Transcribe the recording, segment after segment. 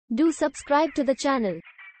Do subscribe to the channel.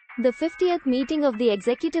 The 50th meeting of the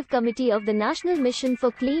Executive Committee of the National Mission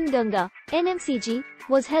for Clean Ganga, NMCG,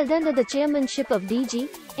 was held under the chairmanship of DG,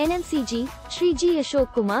 NMCG, Shri G.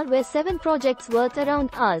 Ashok Kumar, where 7 projects worth around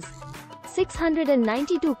Rs.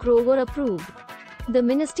 692 crore were approved. The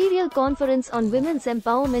Ministerial Conference on Women's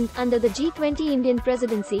Empowerment under the G20 Indian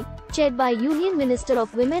Presidency, chaired by Union Minister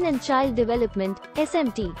of Women and Child Development,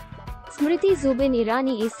 SMT, Smriti Zubin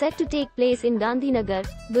Irani, is set to take place in Gandhinagar,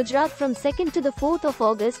 Gujarat from 2nd to the 4th of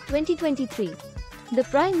August 2023. The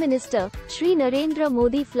Prime Minister, Shri Narendra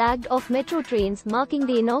Modi, flagged off metro trains marking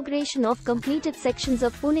the inauguration of completed sections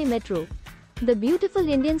of Pune Metro. The beautiful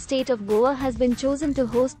Indian state of Goa has been chosen to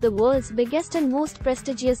host the world's biggest and most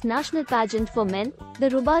prestigious national pageant for men, the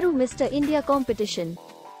Rubaru Mr. India competition.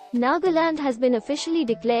 Nagaland has been officially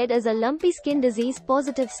declared as a lumpy skin disease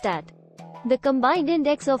positive state. The combined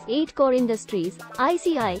index of 8 core industries,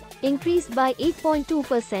 ICI, increased by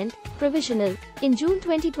 8.2%, provisional, in June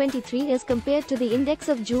 2023 as compared to the index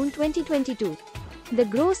of June 2022. The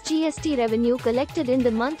gross GST revenue collected in the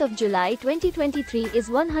month of July 2023 is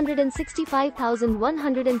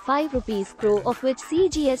 165,105 rupees crore, of which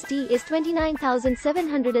CGST is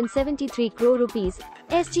 29,773 crore rupees,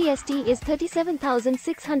 SGST is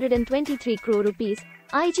 37,623 crore rupees,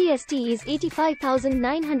 IGST is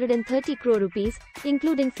 85,930 crore rupees,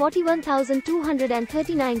 including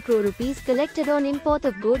 41,239 crore rupees collected on import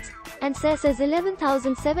of goods, and cess is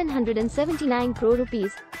 11,779 crore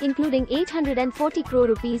rupees, including 840 crore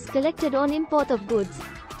rupees collected on import of goods.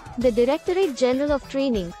 The Directorate General of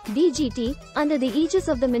Training, DGT, under the aegis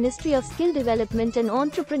of the Ministry of Skill Development and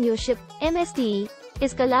Entrepreneurship, MSDE,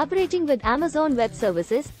 is collaborating with Amazon Web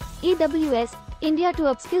Services, AWS, India to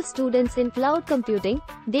upskill students in cloud computing,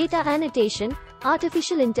 data annotation,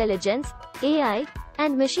 artificial intelligence, AI,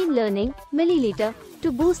 and machine learning, milliliter,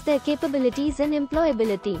 to boost their capabilities and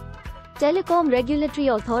employability. Telecom Regulatory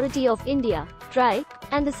Authority of India, TRAI,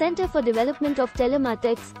 and the Centre for Development of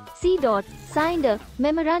Telematics, CDOT, signed a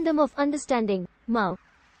Memorandum of Understanding, MOU.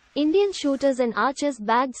 Indian shooters and archers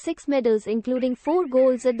bagged 6 medals including 4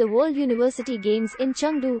 golds at the World University Games in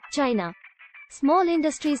Chengdu, China. Small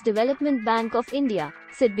Industries Development Bank of India,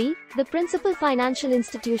 SIDBI, the principal financial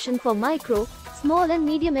institution for micro, small and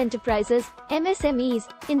medium enterprises, MSMEs,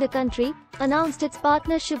 in the country, announced its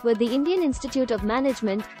partnership with the Indian Institute of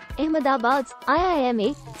Management, Ahmedabad's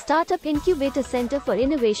IIMA, Startup Incubator Center for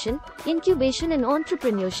Innovation, Incubation and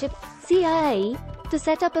Entrepreneurship, CIIE, to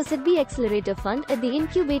set up a SIDBI Accelerator Fund at the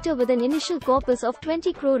incubator with an initial corpus of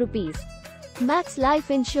 20 crore rupees. Max Life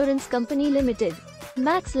Insurance Company Limited,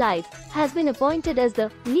 Max Life, has been appointed as the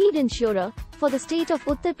lead insurer for the state of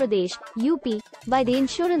Uttar Pradesh, UP, by the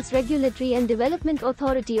Insurance Regulatory and Development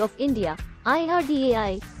Authority of India,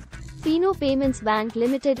 IRDAI. Fino Payments Bank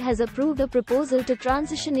Limited has approved a proposal to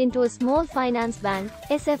transition into a small finance bank,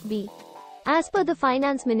 SFB. As per the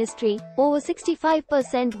Finance Ministry, over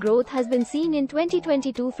 65% growth has been seen in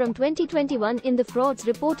 2022 from 2021 in the frauds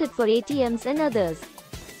reported for ATMs and others.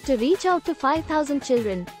 To reach out to 5,000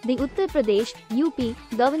 children, the Uttar Pradesh, UP,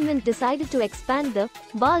 government decided to expand the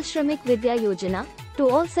Bal Shramik Vidya Yojana to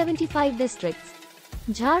all 75 districts.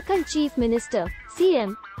 Jharkhand Chief Minister,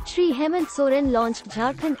 CM, Shri Hemant Soren launched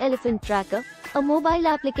Jharkhand Elephant Tracker, a mobile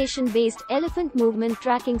application-based elephant movement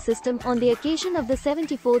tracking system on the occasion of the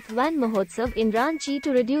 74th Van Mahotsav in Ranchi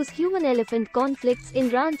to reduce human-elephant conflicts in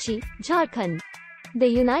Ranchi, Jharkhand. The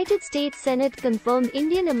United States Senate confirmed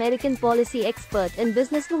Indian-American policy expert and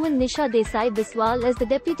businesswoman Nisha Desai Biswal as the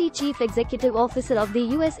Deputy Chief Executive Officer of the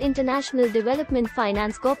U.S. International Development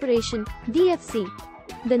Finance Corporation, DFC.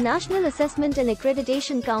 The National Assessment and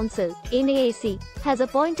Accreditation Council, NAAC, has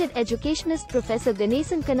appointed educationist Professor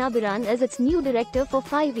Ganesan Kanabiran as its new director for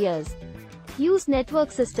 5 years. Hughes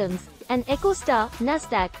Network Systems, an EchoStar,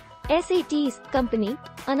 Nasdaq, SAT's company,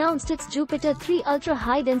 announced its Jupiter 3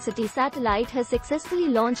 ultra-high-density satellite has successfully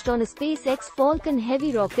launched on a SpaceX Falcon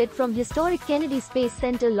Heavy rocket from historic Kennedy Space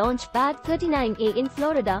Center Launch Pad 39A in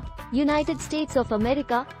Florida, United States of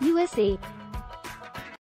America, USA.